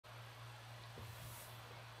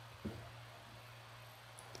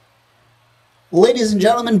Ladies and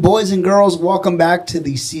gentlemen, boys and girls, welcome back to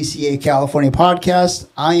the CCA California podcast.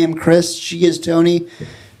 I am Chris. She is Tony.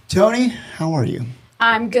 Tony, how are you?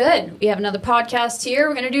 I'm good. We have another podcast here.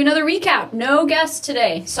 We're going to do another recap. No guest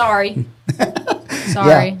today. Sorry.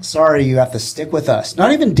 Sorry. Yeah, sorry, you have to stick with us.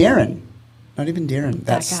 Not even Darren. That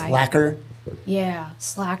guy. slacker. Yeah,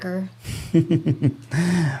 slacker.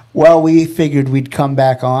 Well, we figured we'd come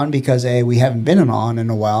back on because, A, we haven't been on in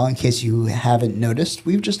a while. In case you haven't noticed,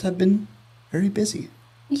 we've just have been very busy.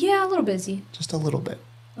 Yeah, a little busy. Just a little bit.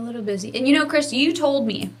 A little busy. And you know, Chris, you told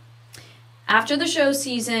me after the show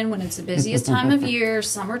season, when it's the busiest time of year,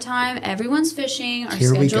 summertime, everyone's fishing, our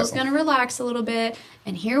schedule's going to relax a little bit.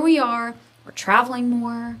 And here we are. We're traveling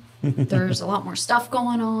more. There's a lot more stuff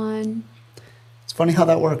going on. It's funny how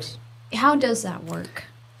that works. How does that work?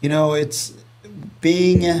 You know, it's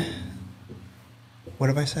being, what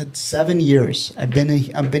have I said? 7 years. I've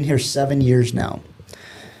been here 7 years now,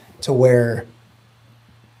 to where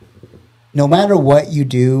no matter what you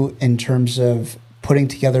do in terms of putting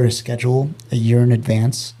together a schedule a year in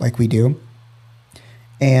advance, like we do,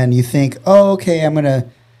 and you think, oh, okay, I'm going to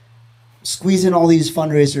squeeze in all these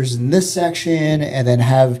fundraisers in this section and then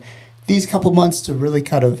have these couple months to really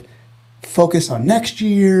kind of focus on next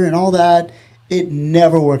year and all that, it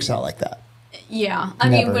never works out like that. Yeah. I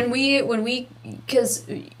mean, when we, because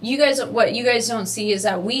what you guys don't see is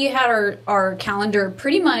that we had our calendar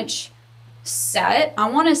pretty much set. I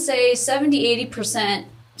want to say 70-80%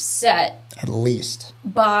 set. At least.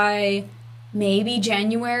 By maybe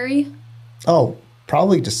January. Oh,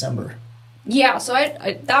 probably December. Yeah. So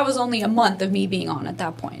I that was only a month of me being on at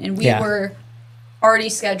that point. And we were already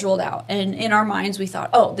scheduled out. And in our minds, we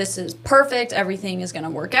thought, oh, this is perfect. Everything is going to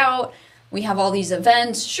work out. We have all these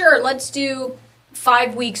events. Sure, let's do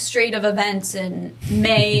 5 weeks straight of events in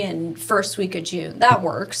May and first week of June. That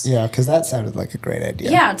works. Yeah, because that sounded like a great idea.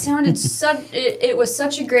 Yeah, it sounded it was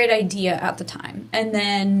such a great idea at the time. And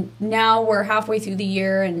then now we're halfway through the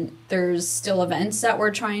year and there's still events that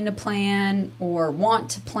we're trying to plan or want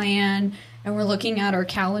to plan. And we're looking at our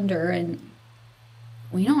calendar and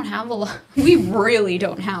we don't have a lot. We really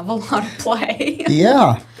don't have a lot of play.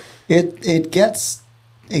 Yeah, it gets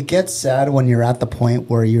sad when you're at the point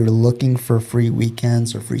where you're looking for free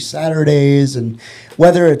weekends or free Saturdays, and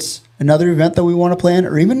whether it's another event that we want to plan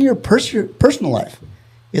or even your personal life,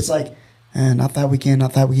 it's like, not that weekend,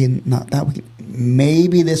 not that weekend, not that weekend.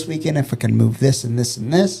 Maybe this weekend if I can move this and this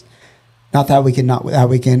and this. Not that weekend, not that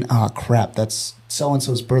weekend. Oh crap, that's so and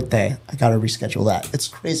so's birthday. I got to reschedule that. It's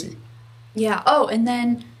crazy. Yeah. Oh, and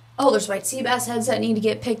then, there's white sea bass heads that need to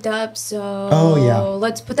get picked up. So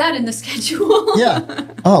let's put that in the schedule. Yeah.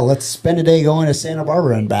 Oh, let's spend a day going to Santa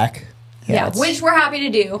Barbara and back. Yeah, which we're happy to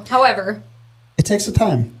do. However, it takes a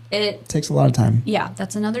time. It takes a lot of time. Yeah,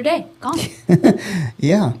 that's another day. Gone.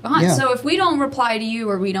 Yeah. Gone. Yeah. So if we don't reply to you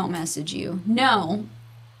or we don't message you, no,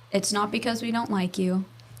 it's not because we don't like you.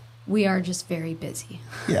 We are just very busy.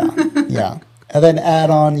 Yeah. Yeah. And then add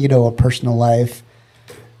on, a personal life.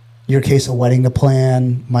 Your case, a wedding to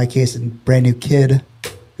plan. My case, a brand new kid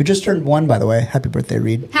who just turned 1, by the way. Happy birthday,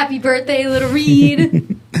 Reed. Happy birthday, little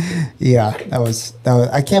Reed. Yeah, that was.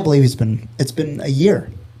 I can't believe it's been a year.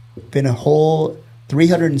 Been a whole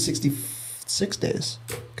 366 days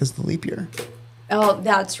because of the leap year. Oh,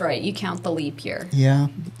 that's right. You count the leap year. Yeah.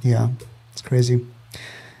 It's crazy.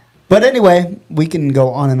 But anyway, we can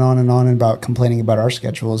go on and on and on about complaining about our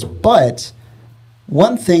schedules. But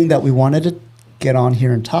one thing that we wanted to get on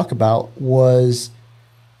here and talk about was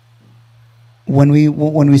when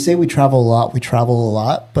we say we travel a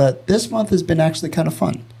lot, but this month has been actually kind of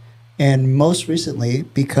fun. And most recently,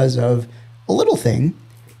 because of a little thing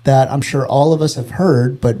that I'm sure all of us have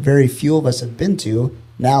heard, but very few of us have been to,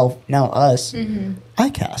 now us,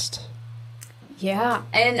 ICAST. Yeah,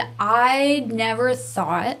 and I never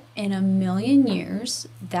thought in a million years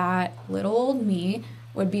that little old me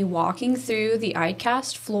would be walking through the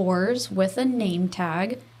ICAST floors with a name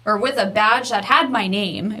tag or with a badge that had my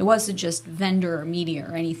name. It wasn't just vendor or media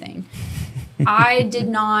or anything. I did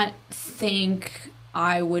not think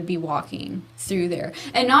I would be walking through there.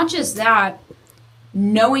 And not just that,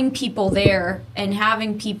 knowing people there and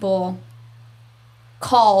having people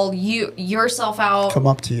call yourself out. Come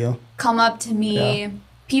up to me. Yeah.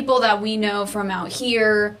 People that we know from out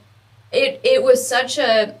here. It was such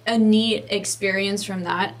a neat experience from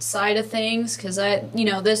that side of things because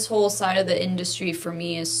this whole side of the industry for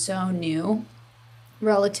me is so new,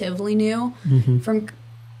 relatively new, from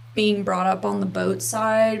being brought up on the boat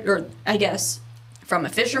side, or I guess from a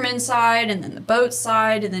fisherman's side and then the boat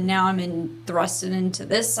side, and then now I'm thrusted into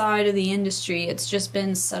this side of the industry. It's just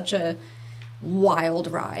been such a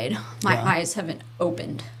wild ride. My Yeah. eyes haven't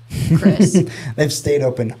opened, Chris. They've stayed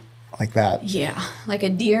open like that. Yeah, like a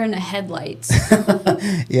deer in the headlights.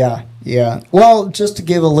 Yeah, yeah. Well, just to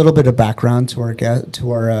give a little bit of background to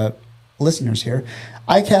our listeners here,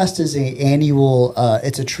 ICAST is a annual.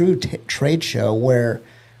 It's a true trade show where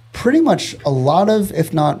pretty much a lot of,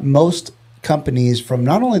 if not most, companies from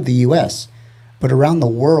not only the U.S. but around the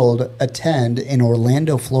world attend in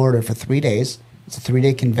Orlando, Florida, for 3 days. It's a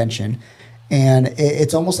 3-day convention, and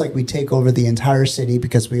it's almost like we take over the entire city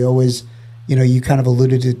because we always, you kind of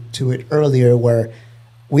alluded to it earlier, where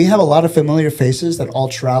we have a lot of familiar faces that all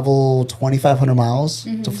travel 2,500 miles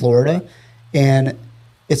to Florida. And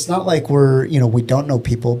it's not like we don't know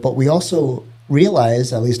people, but we also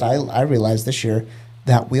realize, at least I realized this year,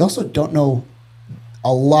 that we also don't know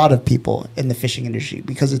a lot of people in the fishing industry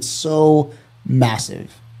because it's so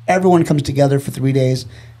massive. Everyone comes together for 3 days,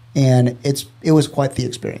 and it was quite the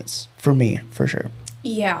experience for me, for sure.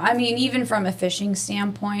 Yeah, I mean, even from a fishing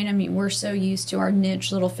standpoint, I mean, we're so used to our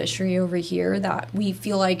niche little fishery over here that we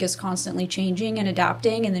feel like is constantly changing and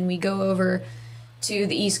adapting. And then we go over to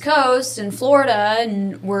the East Coast in Florida,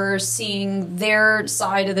 and we're seeing their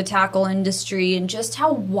side of the tackle industry and just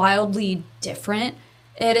how wildly different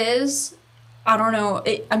it is. I don't know.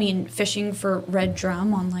 I mean, fishing for red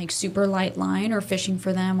drum on like super light line, or fishing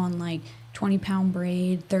for them on like 20-pound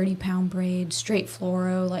braid, 30-pound braid, straight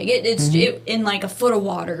fluoro, like it's in like a foot of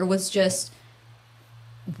water was just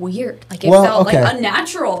weird. Like it felt like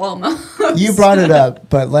unnatural almost. You brought it up,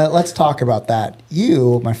 but let's talk about that.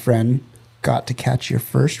 You, my friend, got to catch your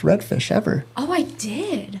first redfish ever. Oh, I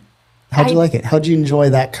did. How'd you like it? How'd you enjoy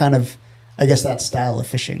that kind of, I guess, that style of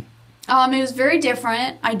fishing? It was very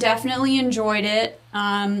different. I definitely enjoyed it.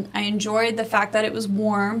 I enjoyed the fact that it was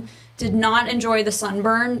warm. Did not enjoy the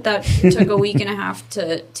sunburn that took a week and a half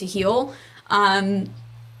to heal.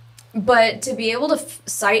 But to be able to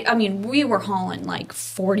sight, I mean, we were hauling like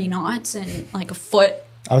 40 knots in like a foot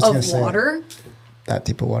of water. That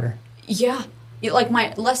deep of water. Yeah.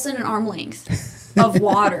 Like less than an arm length of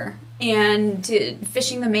water. And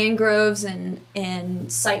fishing the mangroves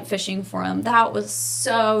and sight fishing for them, that was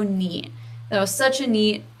so neat. That was such a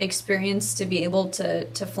neat experience to be able to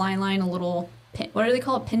fly line a little, what do they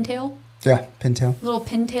call it, pintail? Yeah, pintail. Little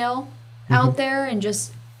pintail out there and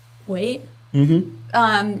just wait.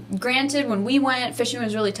 Granted, when we went, fishing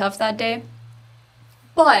was really tough that day.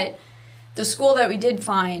 But the school that we did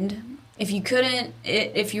find, if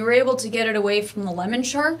you were able to get it away from the lemon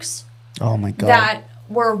sharks, oh my God, that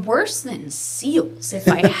were worse than seals, if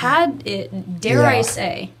I had it, dare I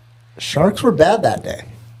say. Sharks were bad that day.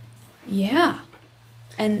 Yeah.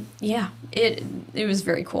 And yeah, it was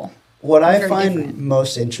very cool. What I find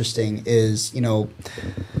most interesting is,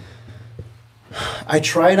 I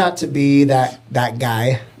try not to be that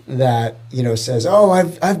guy that, says, oh,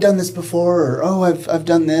 I've done this before, or oh, I've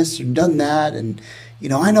done this and done that, and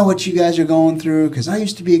I know what you guys are going through because I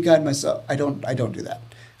used to be a guide myself. I don't do that.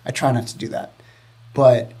 I try not to do that.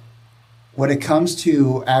 But when it comes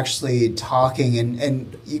to actually talking,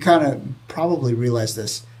 and you kind of probably realize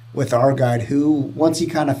this with our guide, who once he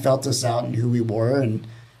kind of felt us out and who we were and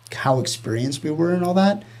how experienced we were and all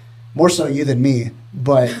that, more so you than me,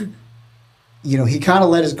 but he kind of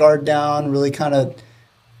let his guard down, really kind of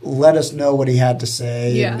let us know what he had to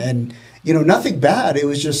say. Yeah. And nothing bad. It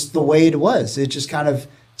was just the way it was. It just kind of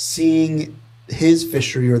seeing his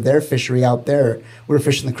fishery or their fishery out there. We were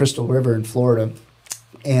fishing the Crystal River in Florida,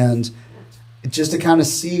 and just to kind of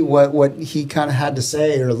see what he kind of had to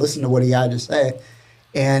say or listen to what he had to say.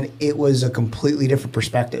 And it was a completely different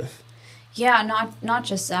perspective. Yeah, not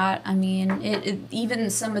just that. I mean, even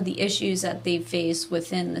some of the issues that they face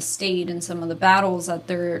within the state and some of the battles that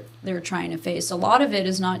they're trying to face, a lot of it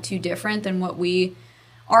is not too different than what we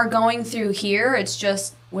are going through here. It's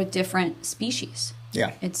just with different species.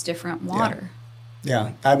 Yeah. It's different water.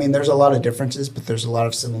 Yeah. I mean, there's a lot of differences, but there's a lot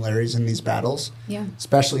of similarities in these battles. Yeah.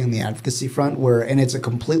 Especially in the advocacy front, and it's a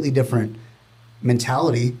completely different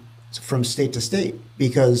mentality from state to state,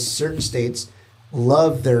 because certain states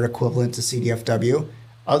love their equivalent to CDFW.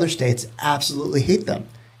 Other states absolutely hate them,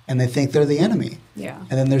 and they think they're the enemy. Yeah.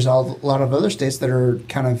 And then there's a lot of other states that are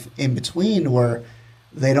kind of in between, where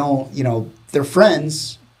they don't, they're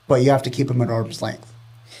friends, but you have to keep them at arm's length.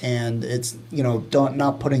 And it's,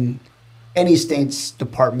 not putting any state's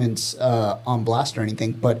departments on blast or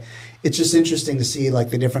anything, but it's just interesting to see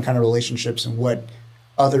like the different kind of relationships and what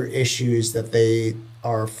other issues that they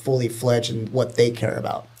are fully fledged and what they care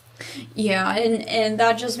about. Yeah, and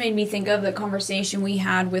that just made me think of the conversation we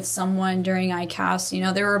had with someone during ICAST. You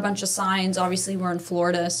know, there were a bunch of signs. Obviously, we're in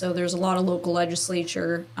Florida, so there's a lot of local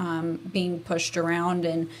legislature being pushed around,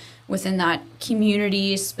 and within that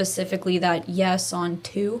community, specifically that yes on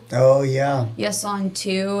two. Oh, yeah. Yes on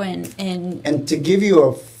two, And to give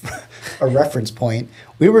you a reference point,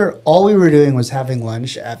 all we were doing was having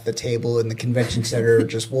lunch at the table in the convention center,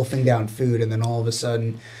 just wolfing down food, and then all of a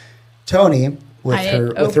sudden, Tony,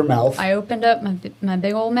 with her mouth. I opened up my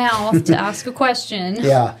big old mouth to ask a question.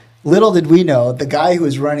 Yeah. Little did we know, the guy who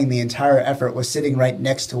was running the entire effort was sitting right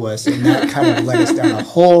next to us, and that kind of led us down a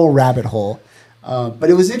whole rabbit hole. But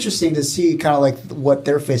it was interesting to see kind of like what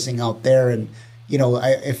they're facing out there. And, you know,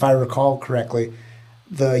 if I recall correctly,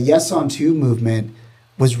 the Yes on Two movement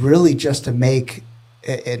was really just to make,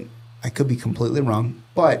 and I could be completely wrong,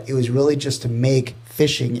 but it was really just to make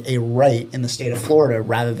fishing a right in the state of Florida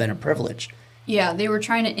rather than a privilege. Yeah, they were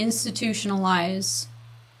trying to institutionalize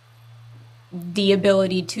the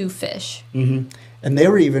ability to fish. Mm-hmm. And they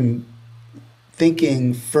were even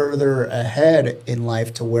thinking further ahead in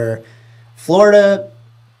life to where Florida,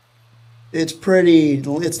 it's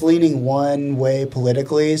leaning one way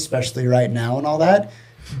politically, especially right now and all that,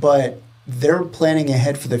 but they're planning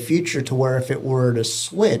ahead for the future to where if it were to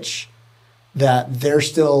switch, that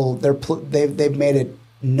they've made it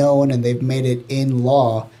known and they've made it in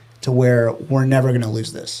law to where we're never going to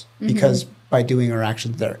lose this because by doing our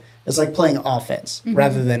actions there. It's like playing offense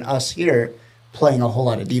rather than us here playing a whole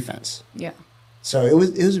lot of defense. Yeah. So it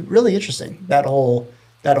was really interesting, that whole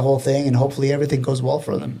thing, and hopefully everything goes well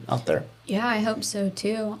for them out there. Yeah, I hope so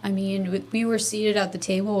too. I mean, we were seated at the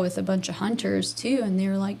table with a bunch of hunters too, and they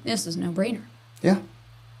were like, this is a no-brainer. Yeah.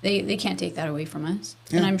 They can't take that away from us.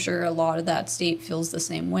 Yeah. And I'm sure a lot of that state feels the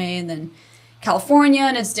same way. And then California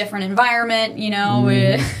and its different environment, you know,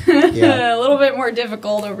 a little bit more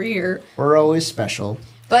difficult over here. We're always special.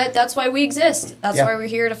 But that's why we exist. That's why we're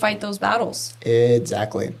here to fight those battles.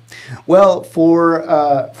 Exactly. Well, for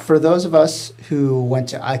those of us who went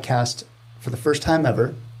to ICAST for the first time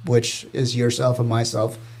ever, which is yourself and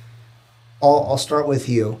myself, I'll start with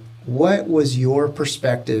you. What was your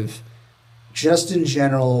perspective, just in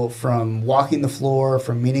general, from walking the floor,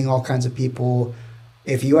 from meeting all kinds of people?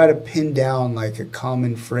 If you had to pin down like a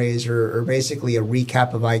common phrase or basically a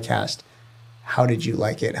recap of ICAST, how did you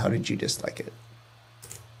like it? How did you dislike it?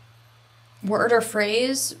 Word or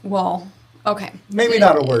phrase? Well, okay. Maybe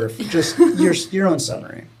not a word, just your own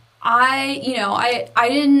summary.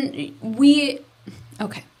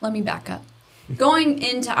 Okay, let me back up. Going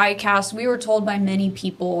into ICAST, we were told by many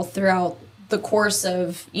people throughout the course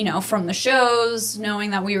of, from the shows, knowing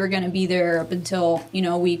that we were going to be there up until,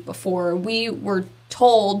 a week before, we were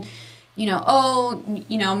told,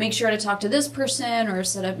 make sure to talk to this person or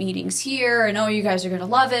set up meetings here, and you guys are going to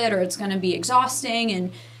love it, or it's going to be exhausting.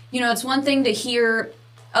 And, it's one thing to hear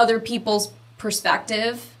other people's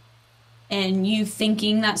perspective and you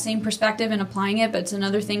thinking that same perspective and applying it, but it's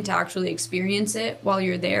another thing to actually experience it while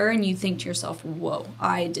you're there and you think to yourself, whoa,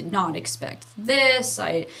 I did not expect this.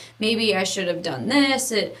 Maybe I should have done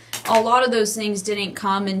this. A lot of those things didn't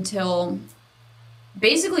come until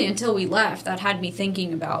we left. That had me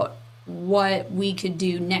thinking about what we could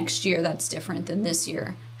do next year that's different than this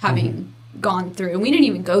year, having gone through. And we didn't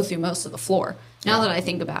even go through most of the floor, now that I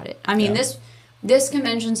think about it. I mean, this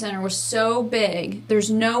convention center was so big, there's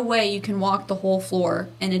no way you can walk the whole floor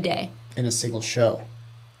in a day. In a single show.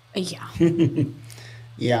 Yeah.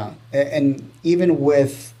 Yeah. And even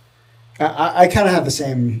with, I kind of have the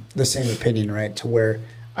same opinion, right? To where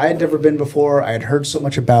I had never been before. I had heard so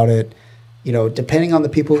much about it. Depending on the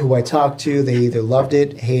people who I talked to, they either loved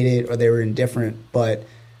it, hated it, or they were indifferent. But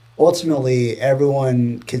ultimately,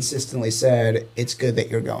 everyone consistently said, it's good that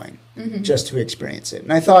you're going just to experience it.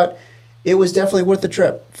 And I thought it was definitely worth the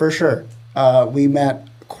trip, for sure. We met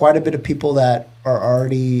quite a bit of people that are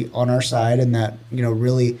already on our side and that,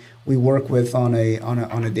 really we work with on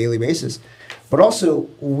a daily basis. But also,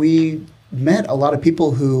 we met a lot of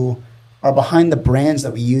people who are behind the brands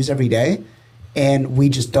that we use every day, and we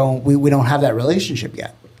just don't have that relationship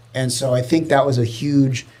yet. And so I think that was a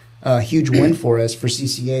huge win for us, for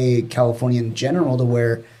CCA California in general, to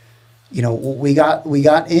where, we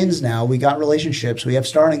got ins now, we got relationships, we have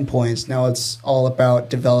starting points. Now it's all about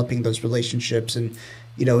developing those relationships, and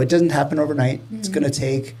it doesn't happen overnight. It's going to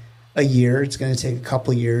take a year, it's going to take a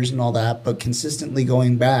couple of years and all that, but consistently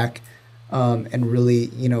going back and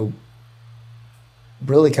really,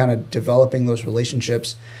 really kind of developing those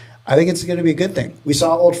relationships, I think it's going to be a good thing. We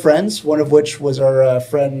saw old friends, one of which was our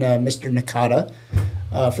friend Mr. Nakata,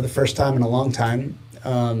 for the first time in a long time.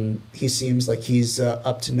 He seems like he's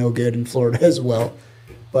up to no good in Florida as well.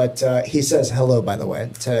 But he says hello, by the way,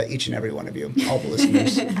 to each and every one of you, all the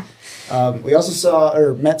listeners. We also saw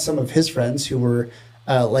or met some of his friends who were,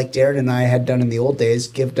 like Darren and I had done in the old days,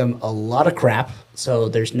 give them a lot of crap. So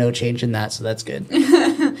there's no change in that, so that's good.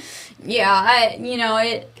 Yeah,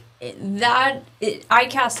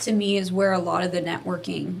 ICAST to me is where a lot of the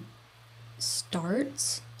networking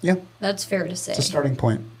starts. Yeah. That's fair to say. It's a starting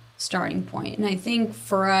point. And I think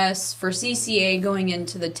for us, for CCA going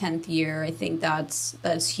into the 10th year, I think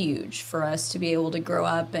that's huge for us to be able to grow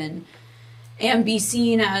up and be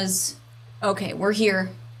seen as, okay, we're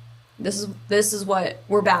here. This is what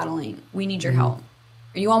we're battling. We need your help.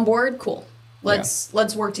 Are you on board? Cool.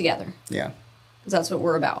 Let's work together. Yeah. Because that's what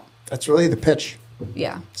we're about. That's really the pitch.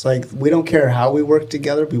 Yeah. It's like, we don't care how we work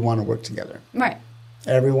together. We want to work together. Right.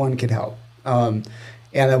 Everyone can help. And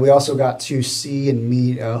then we also got to see and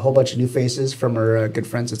meet a whole bunch of new faces from our good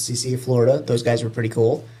friends at CCA Florida. Those guys were pretty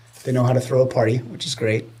cool. They know how to throw a party, which is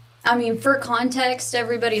great. I mean, for context,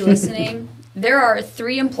 everybody listening, there are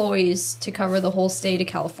 3 employees to cover the whole state of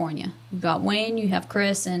California. You've got Wayne, you have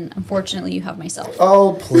Chris, and unfortunately you have myself.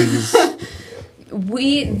 Oh, please.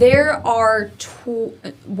 We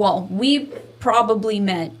probably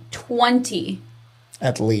met 20.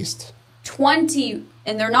 At least. 20,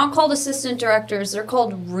 and they're not called assistant directors, they're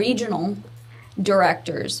called regional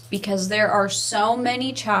directors because there are so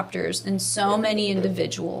many chapters and so many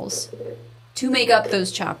individuals to make up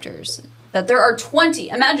those chapters that there are 20.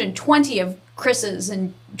 Imagine 20 of Chris's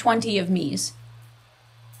and 20 of me's.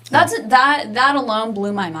 That alone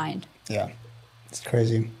blew my mind. Yeah, it's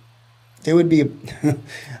crazy. It would be,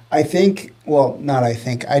 I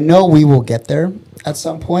know we will get there at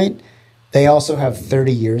some point. They also have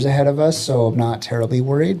 30 years ahead of us, so I'm not terribly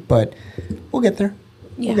worried, but we'll get there.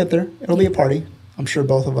 Yeah. We'll get there. It'll be a party. I'm sure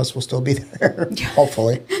both of us will still be there,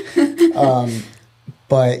 hopefully.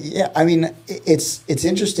 But yeah, I mean, it's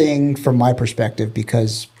interesting from my perspective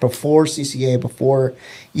because before CCA, before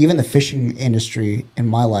even the fishing industry in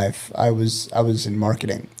my life, I was in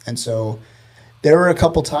marketing. And so there were a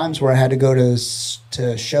couple times where I had to go to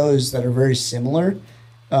shows that are very similar,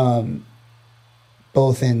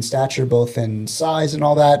 both in stature, both in size and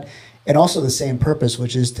all that, and also the same purpose,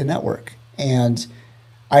 which is to network. And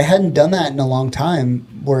I hadn't done that in a long time,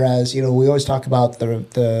 whereas, we always talk about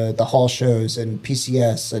the hall shows and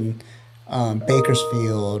PCS and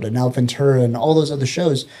Bakersfield and Alventura and all those other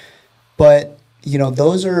shows. But,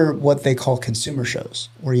 those are what they call consumer shows,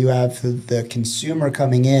 where you have the consumer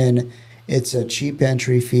coming in. It's a cheap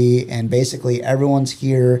entry fee, and basically everyone's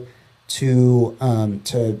here to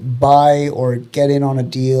buy or get in on a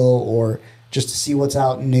deal or just to see what's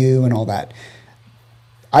out new and all that.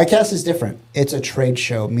 ICAST is different. It's a trade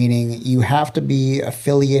show, meaning you have to be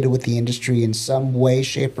affiliated with the industry in some way,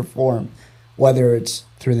 shape, or form, whether it's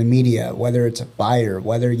through the media, whether it's a buyer,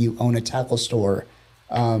 whether you own a tackle store,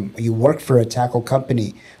 you work for a tackle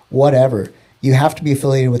company, whatever. You have to be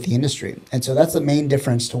affiliated with the industry. And so that's the main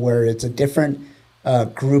difference to where it's a different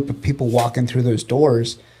group of people walking through those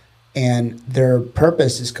doors, and their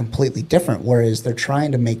purpose is completely different, whereas they're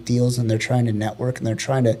trying to make deals and they're trying to network and they're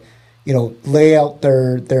trying to lay out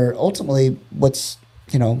their ultimately what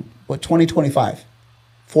 2025,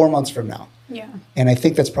 4 months from now. Yeah. And I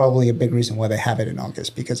think that's probably a big reason why they have it in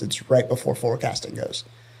August, because it's right before forecasting goes.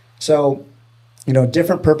 So,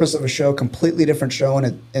 different purpose of a show, completely different show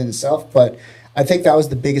in itself. But I think that was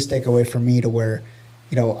the biggest takeaway for me, to where,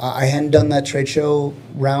 I hadn't done that trade show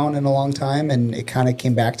round in a long time, and it kind of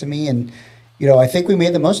came back to me. And, I think we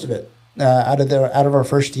made the most of it out of our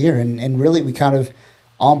first year. And really we kind of,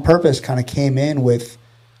 on purpose, kind of came in with,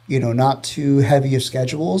 not too heavy of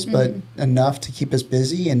schedules, but enough to keep us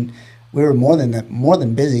busy. And we were more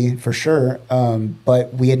than busy for sure.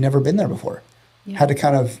 But we had never been there before. Yeah. Had to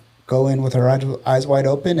kind of go in with our eyes wide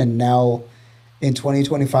open. And now in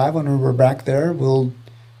 2025, when we're back there, we'll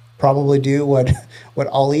probably do what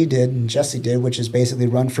Ali did and Jesse did, which is basically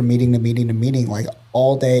run from meeting to meeting to meeting, like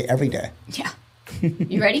all day, every day. Yeah.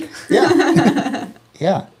 You ready? Yeah.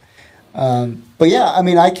 Yeah. But yeah, I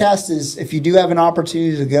mean, ICAST is, if you do have an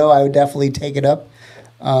opportunity to go, I would definitely take it up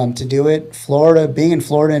to do it. Being in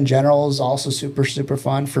Florida in general is also super, super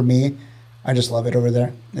fun for me. I just love it over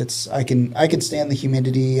there. I can stand the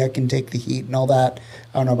humidity. I can take the heat and all that.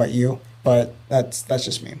 I don't know about you, but that's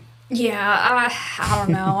just me. Yeah, I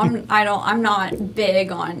don't know. I'm not big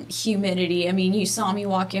on humidity. I mean, you saw me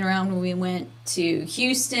walking around when we went to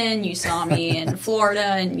Houston. You saw me in Florida,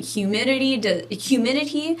 and humidity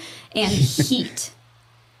and heat.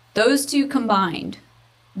 Those two combined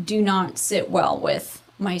do not sit well with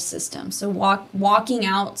my system. So walking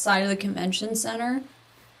outside of the convention center,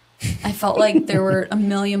 I felt like there were a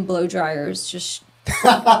million blow dryers just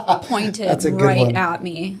pointed That's a good right one. at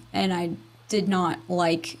me, and I did not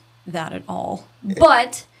like that at all.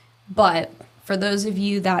 But for those of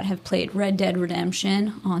you that have played Red Dead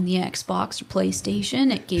Redemption on the Xbox or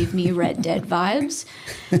PlayStation, it gave me Red Dead vibes,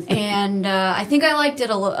 and I think I liked it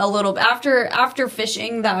a little. After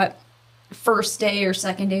fishing that first day or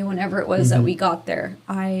second day, whenever it was that we got there,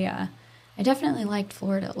 I definitely liked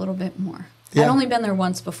Florida a little bit more. Yeah. I'd only been there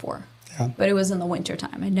once before, Yeah. but it was in the winter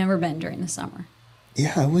time. I'd never been during the summer.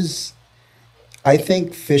 Yeah, it was. I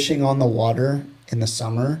think fishing on the water in the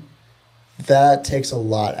summer, that takes a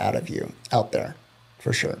lot out of you out there,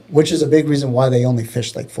 for sure. Which is a big reason why they only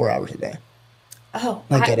fish like 4 hours a day. Oh,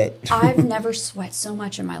 I get it. I've never sweat so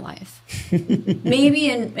much in my life. Maybe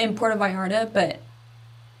in Puerto Vallarta, but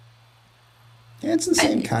Yeah, it's the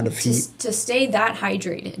same kind of heat. to stay that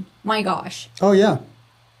hydrated, my gosh. Oh yeah,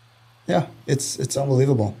 yeah. It's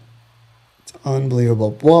unbelievable. It's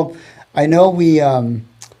unbelievable. Well, I know we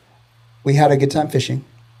had a good time fishing.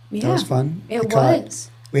 Yeah, That was fun. It was.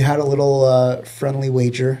 We had a little friendly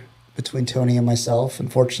wager between Tony and myself.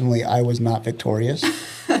 Unfortunately, I was not victorious.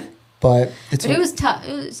 But But it was tough.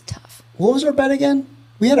 It was tough. What was our bet again?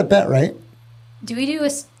 We had a bet, right? Do we do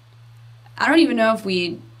I don't even know if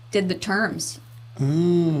we did the terms.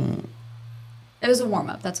 Mm. It was a warm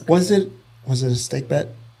up. That's okay. Was it a stake bet?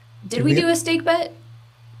 Did we do a stake bet?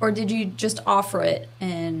 Or did you just offer it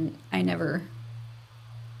and I never...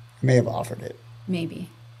 I may have offered it. Maybe.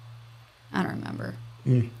 I don't remember.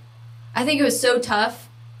 Mm. I think it was so tough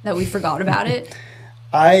that we forgot about it.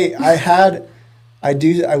 I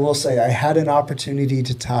will say I had an opportunity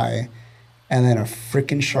to tie, and then a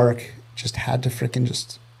freaking shark just had to freaking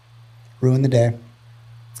just ruin the day.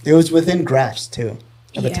 It was within graphs too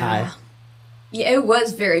of a tie. Yeah, it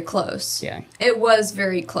was very close. Yeah. It was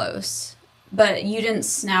very close. But you didn't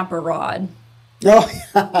snap a rod. Oh,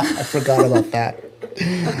 I forgot about that.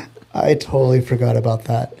 I totally forgot about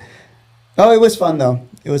that. Oh, it was fun though.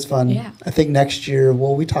 It was fun. Yeah. I think next year,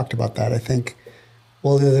 well, we talked about that. I think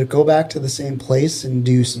we'll either go back to the same place and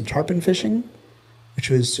do some tarpon fishing, which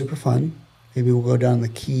was super fun. Maybe we'll go down the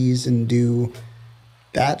Keys and do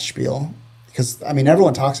that spiel. Because, I mean,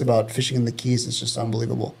 everyone talks about fishing in the Keys. It's just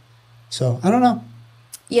unbelievable. So, I don't know.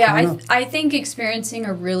 Yeah, I think experiencing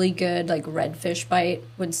a really good like redfish bite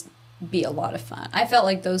would be a lot of fun. I felt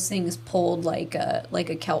like those things pulled like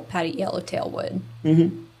a kelp patty yellowtail would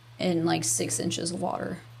in like 6 inches of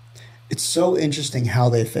water. It's so interesting how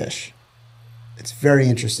they fish. It's very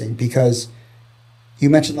interesting because you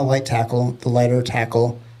mentioned the lighter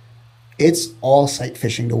tackle. It's all sight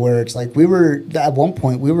fishing to where it's like at one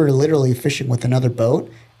point we were literally fishing with another boat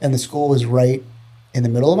and the school was right in the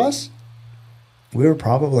middle of us. We were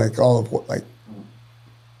probably like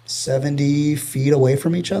 70 feet away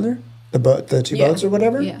from each other, the two boats or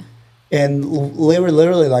whatever. Yeah. And they were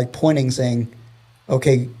literally like pointing saying,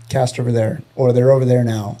 okay, cast over there, or they're over there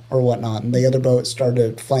now, or whatnot. And the other boat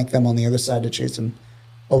started to flank them on the other side to chase them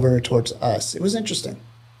over towards us. It was interesting.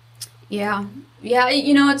 Yeah. Yeah,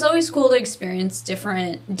 it's always cool to experience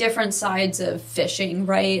different sides of fishing,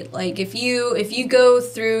 right? Like if you go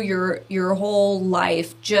through your whole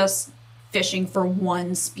life just fishing for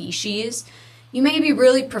one species, you may be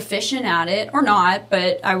really proficient at it or not,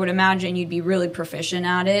 but I would imagine you'd be really proficient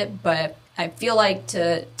at it. But I feel like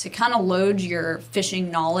to kind of load your fishing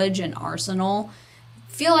knowledge and arsenal,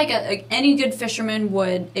 I feel like any good fisherman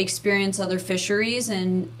would experience other fisheries,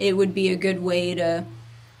 and it would be a good way to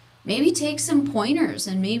maybe take some pointers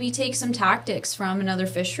and maybe take some tactics from another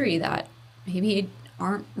fishery that maybe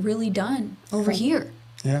aren't really done over here.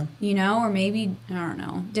 Yeah. Or maybe, I don't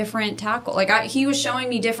know, different tackle. Like he was showing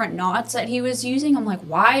me different knots that he was using. I'm like,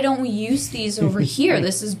 why don't we use these over here?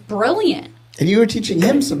 This is brilliant. And you were teaching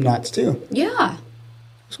him some knots too. Yeah.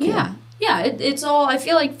 Cool. Yeah. Yeah. It's all, I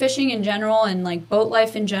feel like fishing in general and like boat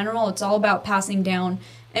life in general, it's all about passing down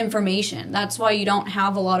information. That's why you don't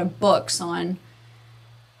have a lot of books on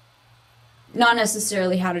not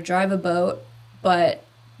necessarily how to drive a boat, but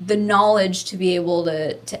the knowledge to be able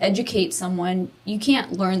to educate someone. You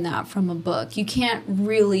can't learn that from a book. You can't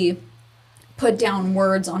really put down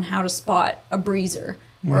words on how to spot a breezer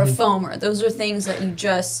or a foamer. Those are things that you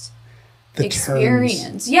just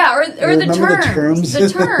experience. Terms. Yeah, or the terms. The terms. The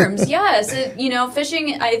terms, yes.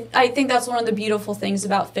 Fishing, I think that's one of the beautiful things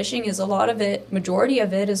about fishing is a lot of it, majority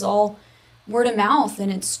of it is all word of mouth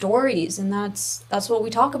and it's stories, and that's what we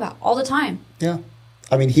talk about all the time. Yeah.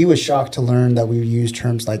 I mean, he was shocked to learn that we use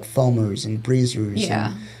terms like foamers and breezers.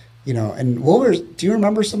 Yeah. And do you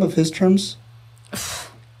remember some of his terms?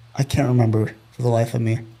 I can't remember for the life of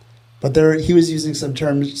me. But he was using some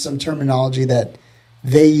terminology that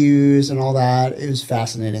they use and all that. It was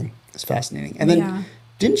fascinating. It's fascinating. And then, Yeah.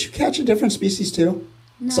 didn't you catch a different species too?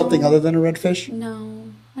 No. Something other than a redfish? No,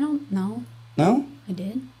 I don't know. No? I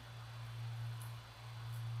did.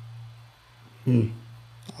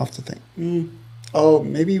 I'll have to think. Oh,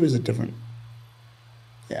 maybe it was a different.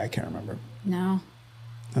 Yeah, I can't remember. No,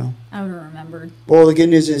 No. I would have remembered. Well, the good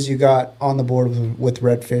news is you got on the board with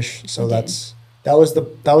redfish, so I did. that was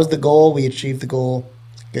the goal. We achieved the goal.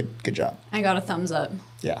 Good job. I got a thumbs up.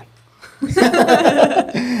 Yeah.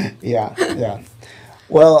 Yeah.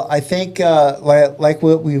 Well, I think like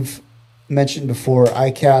what we've mentioned before,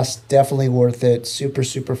 ICAST definitely worth it. Super,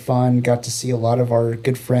 super fun. Got to see a lot of our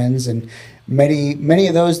good friends and many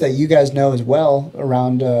of those that you guys know as well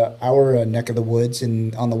around our neck of the woods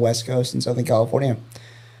and on the West Coast in Southern California.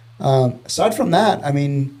 Aside from that, I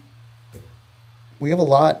mean, we have a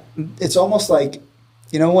lot. It's almost like,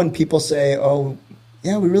 when people say, oh,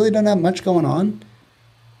 yeah, we really don't have much going on.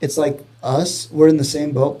 It's like us, we're in the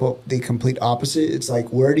same boat, but the complete opposite. It's like,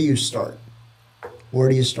 where do you start? Where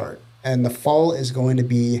do you start? And the fall is going to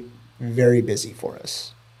be very busy for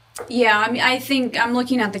us. Yeah, I mean, I think I'm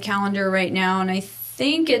looking at the calendar right now, and I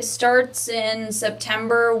think it starts in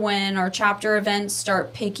September when our chapter events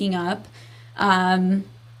start picking up.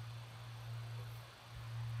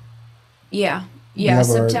 Yeah, We have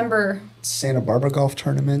our September. Santa Barbara golf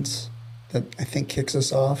tournament that I think kicks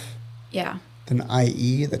us off. Yeah. Then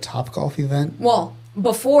IE, the Top Golf event. Well,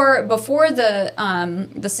 before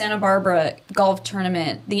the Santa Barbara golf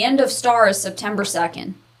tournament, the end of Star is September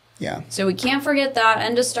 2nd. Yeah. So we can't forget that.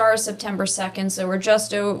 End of Star is September 2nd. So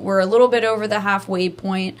we're a little bit over the halfway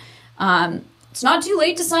point. It's not too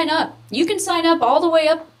late to sign up. You can sign up all the way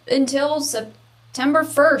up until September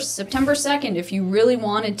 1st, September 2nd, if you really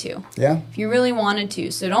wanted to. Yeah. If you really wanted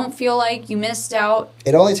to. So don't feel like you missed out.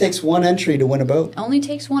 It only takes one entry to win a boat. It only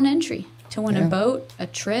takes one entry to win a boat, a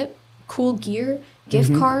trip, cool gear,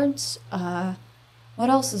 gift cards. What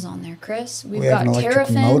else is on there, Chris? We've We have got an electric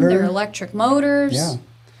Terrafin, motor. their electric motors. Yeah.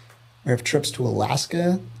 We have trips to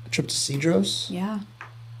Alaska, a trip to Cedros. Yeah.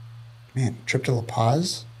 Man, trip to La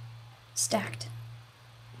Paz. Stacked.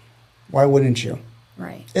 Why wouldn't you?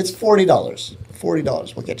 Right. It's $40.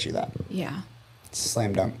 $40 will get you that. Yeah. It's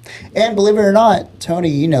slam dunk. And believe it or not, Tony,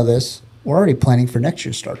 you know this, we're already planning for next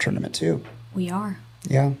year's Star Tournament too. We are.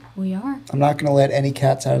 Yeah. We are. I'm not going to let any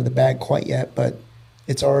cats out of the bag quite yet, but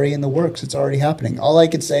it's already in the works. It's already happening. All I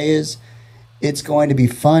could say is it's going to be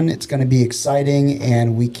fun. It's going to be exciting,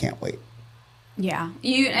 and we can't wait. Yeah.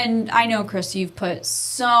 And I know, Chris, you've put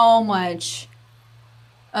so much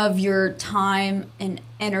of your time and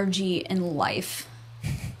energy and life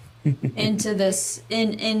into this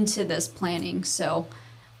planning. So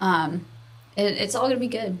it's all going to be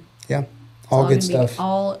good. Yeah. All good stuff.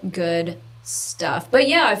 All good stuff. But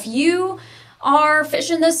yeah, if you are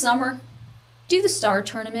fishing this summer, do the Star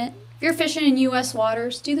Tournament. If you're fishing in U.S.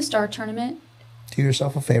 waters, do the Star Tournament. Do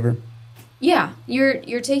yourself a favor. Yeah,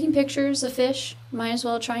 you're taking pictures of fish. Might as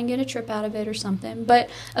well try and get a trip out of it or something. But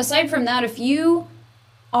aside from that, if you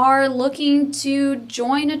are looking to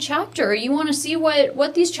join a chapter, you want to see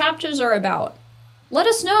what these chapters are about, let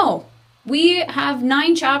us know. We have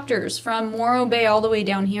 9 chapters from Morro Bay all the way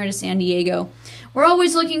down here to San Diego. We're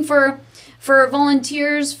always looking for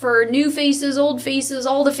volunteers, for new faces, old faces,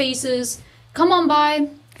 all the faces. Come on by.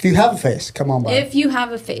 If you have a face, come on by. If you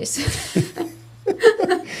have a face.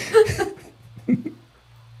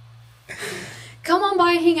 Come on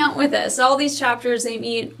by, hang out with us. All these chapters, they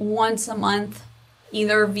meet once a month,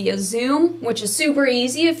 either via Zoom, which is super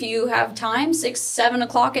easy if you have time, 6, 7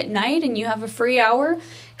 o'clock at night, and you have a free hour.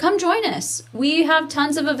 Come join us. We have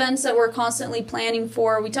tons of events that we're constantly planning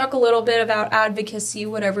for. We talk a little bit about advocacy,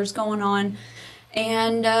 whatever's going on.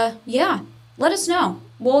 And yeah, let us know.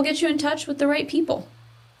 We'll get you in touch with the right people.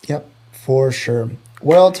 Yep, for sure.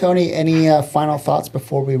 Well, Tony, any final thoughts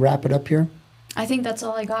before we wrap it up here? I think that's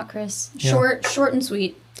all I got, Chris. Yeah. Short and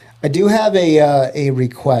sweet. I do have a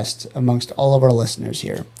request amongst all of our listeners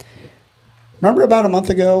here. Remember about a month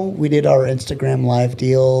ago, we did our Instagram live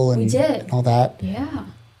deal and, We did. and all that? Yeah.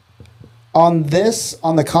 On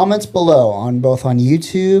the comments below, on both on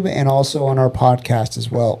YouTube and also on our podcast as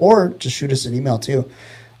well, or just shoot us an email too.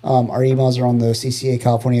 Our emails are on the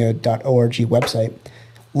ccacalifornia.org website.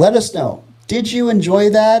 Let us know. Did you enjoy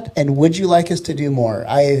that, and would you like us to do more?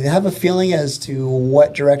 I have a feeling as to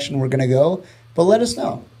what direction we're going to go, but let us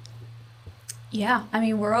know. Yeah, I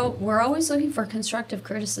mean, we're always looking for constructive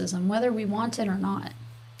criticism, whether we want it or not.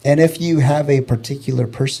 And if you have a particular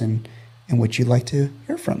person in which you'd like to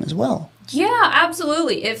hear from as well. Yeah,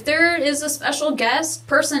 absolutely. If there is a special guest,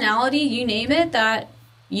 personality, you name it, that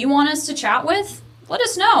you want us to chat with, let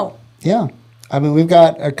us know. Yeah. I mean, we've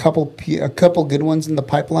got a couple good ones in the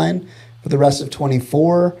pipeline for the rest of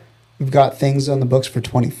 24. We've got things on the books for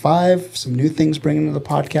 25, some new things bringing to the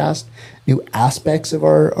podcast, new aspects of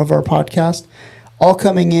our podcast, all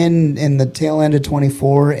coming in the tail end of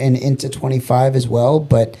 24 and into 25 as well.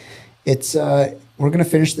 But it's we're going to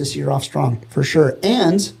finish this year off strong for sure.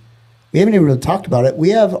 And we haven't even really talked about it. We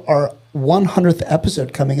have our 100th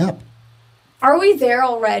episode coming up. Are we there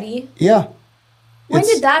already? Yeah. When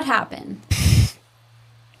did that happen?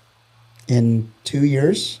 In 2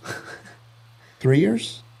 years? 3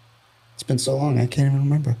 years? It's been so long, I can't even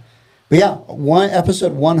remember. But yeah,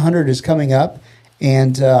 episode 100 is coming up,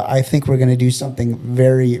 and I think we're going to do something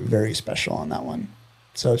very, very special on that one.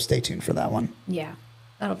 So stay tuned for that one. Yeah,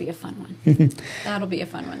 that'll be a fun one. That'll be a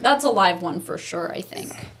fun one. That's a live one for sure, I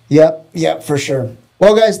think. Yep, for sure.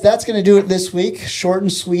 Well, guys, that's going to do it this week. Short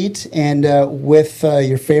and sweet, and with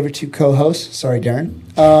your favorite two co-hosts. Sorry,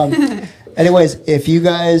 Darren. Anyways, if you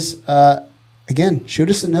guys, again, shoot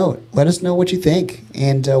us a note. Let us know what you think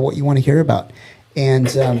and what you want to hear about. And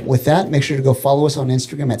with that, make sure to go follow us on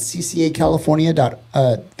Instagram at ccacalifornia.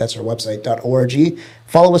 That's our website, .org.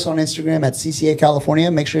 Follow us on Instagram at CCA California.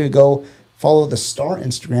 Make sure to go follow the Star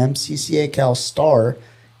Instagram, CCA Cal Star.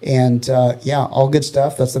 And yeah, all good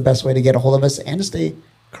stuff. That's the best way to get a hold of us and to stay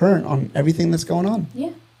current on everything that's going on.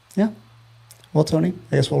 Yeah. Yeah. Well, Tony,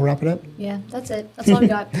 I guess we'll wrap it up. Yeah, that's it. That's all I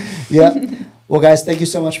got. Yeah. Well, guys, thank you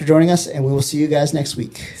so much for joining us, and we will see you guys next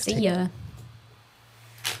week. See ya.